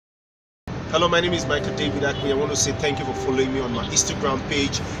Hello, my name is Michael David Acme. I want to say thank you for following me on my Instagram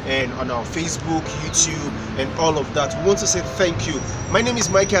page and on our Facebook, YouTube, and all of that. We want to say thank you. My name is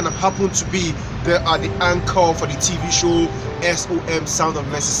Michael, and I happen to be the anchor for the TV show SOM Sound of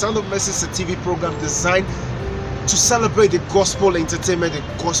Mercy. Sound of Mercy is a TV program designed to celebrate the gospel entertainment, the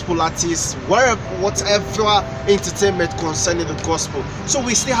gospel artists, whatever entertainment concerning the gospel. So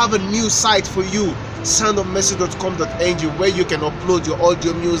we still have a new site for you, soundofmercy.com.ng, where you can upload your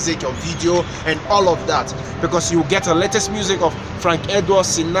audio, music, your video, and all of that, because you get the latest music of Frank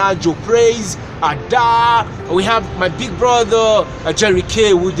Edwards, Sinajo, Praise, Ada. We have my big brother Jerry K,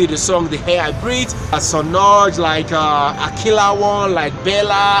 who did the song The Hair I Breathe, Sonoj, like Akila One, like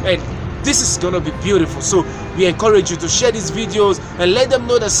Bella, and this is gonna be beautiful. So we encourage you to share these videos and let them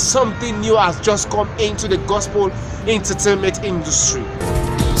know that something new has just come into the gospel entertainment industry.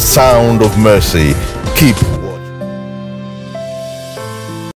 Sound of Mercy. Keep